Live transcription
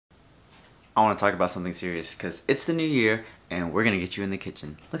I want to talk about something serious because it's the new year and we're gonna get you in the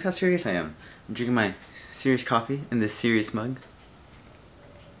kitchen. Look how serious I am. I'm drinking my serious coffee in this serious mug.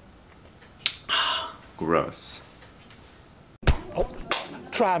 Gross. Oh,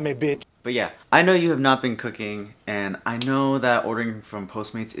 try me, bitch. But yeah, I know you have not been cooking, and I know that ordering from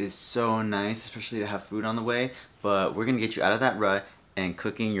Postmates is so nice, especially to have food on the way, but we're gonna get you out of that rut and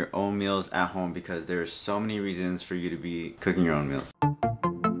cooking your own meals at home because there's so many reasons for you to be cooking your own meals.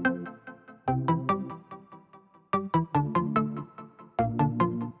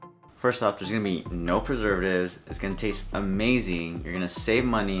 First off, there's gonna be no preservatives, it's gonna taste amazing, you're gonna save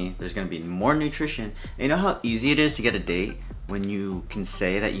money, there's gonna be more nutrition. And you know how easy it is to get a date when you can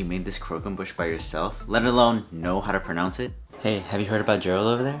say that you made this croquembouche by yourself, let alone know how to pronounce it? Hey, have you heard about Gerald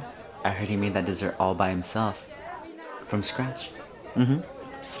over there? I heard he made that dessert all by himself. From scratch.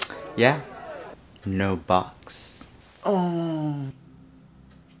 Yeah? No box. Oh.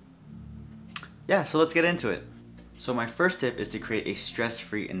 Yeah, so let's get into it. So my first tip is to create a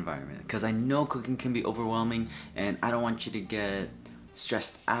stress-free environment because I know cooking can be overwhelming and I don't want you to get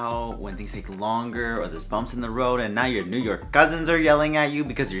stressed out when things take longer or there's bumps in the road and now your New York cousins are yelling at you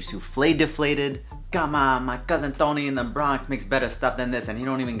because your souffle deflated. Come on, my cousin Tony in the Bronx makes better stuff than this and he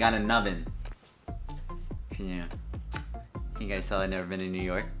don't even got an oven. Can you guys tell I've never been in New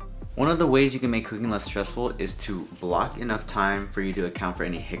York? One of the ways you can make cooking less stressful is to block enough time for you to account for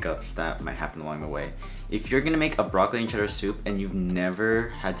any hiccups that might happen along the way. If you're gonna make a broccoli and cheddar soup and you've never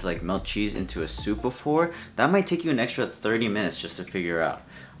had to like melt cheese into a soup before, that might take you an extra 30 minutes just to figure out.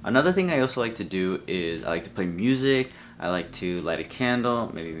 Another thing I also like to do is I like to play music, I like to light a candle,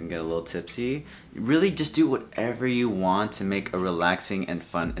 maybe even get a little tipsy. Really just do whatever you want to make a relaxing and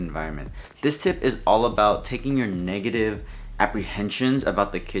fun environment. This tip is all about taking your negative apprehensions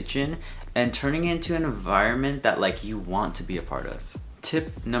about the kitchen and turning it into an environment that like you want to be a part of.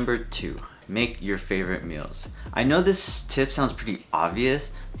 Tip number 2, make your favorite meals. I know this tip sounds pretty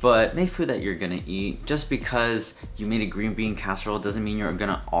obvious, but make food that you're gonna eat. Just because you made a green bean casserole doesn't mean you're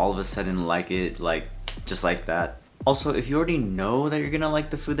gonna all of a sudden like it just like that. Also, if you already know that you're gonna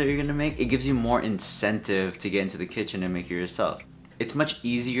like the food that you're gonna make, it gives you more incentive to get into the kitchen and make it yourself. It's much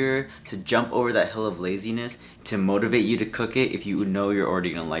easier to jump over that hill of laziness to motivate you to cook it if you know you're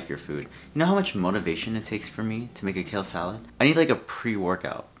already gonna like your food. You know how much motivation it takes for me to make a kale salad? I need like a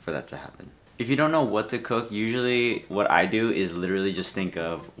pre-workout for that to happen. If you don't know what to cook, usually what I do is literally just think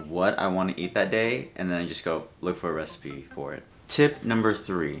of what I want to eat that day and then I just go look for a recipe for it. Tip number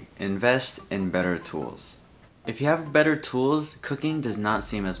 3, invest in better tools. If you have better tools, cooking does not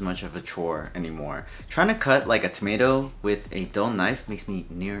seem as much of a chore anymore. Trying to cut like a tomato with a dull knife makes me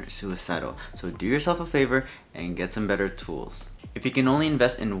near suicidal. So do yourself a favor and get some better tools. If you can only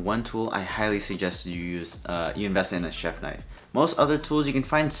invest in one tool, I highly suggest you invest in a chef knife. Most other tools, you can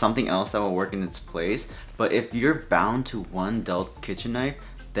find something else that will work in its place, but if you're bound to one dull kitchen knife,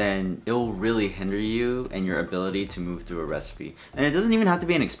 then it will really hinder you and your ability to move through a recipe. And it doesn't even have to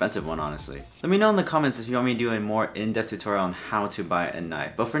be an expensive one, honestly. Let me know in the comments if you want me to do a more in-depth tutorial on how to buy a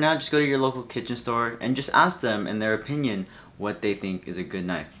knife. But for now, just go to your local kitchen store and just ask them, in their opinion, what they think is a good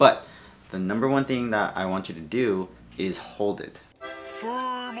knife. But the number one thing that I want you to do is hold it.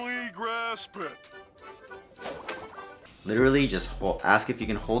 Firmly grasp it. Literally just ask if you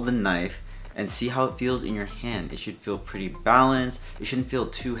can hold the knife and see how it feels in your hand. It should feel pretty balanced. It shouldn't feel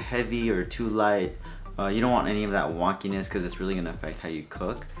too heavy or too light. You don't want any of that wonkiness because it's really gonna affect how you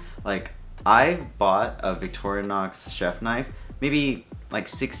cook. Like, I bought a Victorinox chef knife maybe like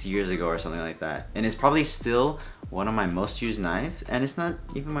 6 years ago or something like that. And it's probably still one of my most used knives and it's not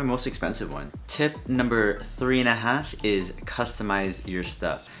even my most expensive one. Tip number 3.5 is customize your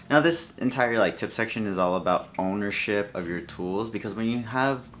stuff. Now this entire tip section is all about ownership of your tools because when you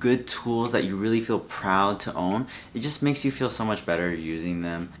have good tools that you really feel proud to own, it just makes you feel so much better using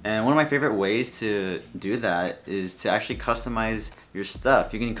them. And one of my favorite ways to do that is to actually customize your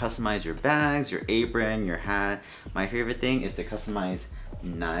stuff. You can customize your bags, your apron, your hat. My favorite thing is to customize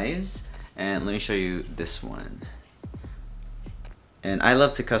knives, and let me show you this one. And I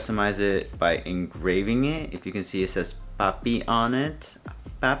love to customize it by engraving it. If you can see, it says Papi on it.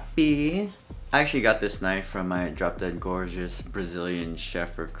 Papi. I actually got this knife from my drop dead gorgeous Brazilian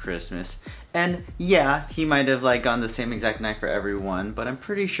chef for Christmas. And yeah, he might have gotten the same exact knife for everyone, but I'm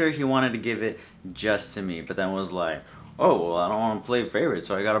pretty sure he wanted to give it just to me, but then was like, oh, well, I don't want to play favorite,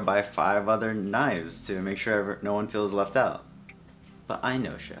 so I gotta buy 5 other knives to make sure no one feels left out. But I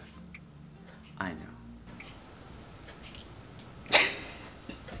know, chef. I know.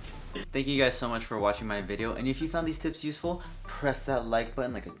 Thank you guys so much for watching my video, and if you found these tips useful, press that like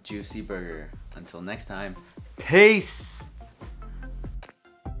button like a juicy burger. Until next time, peace!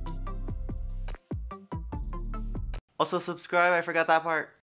 Also subscribe, I forgot that part.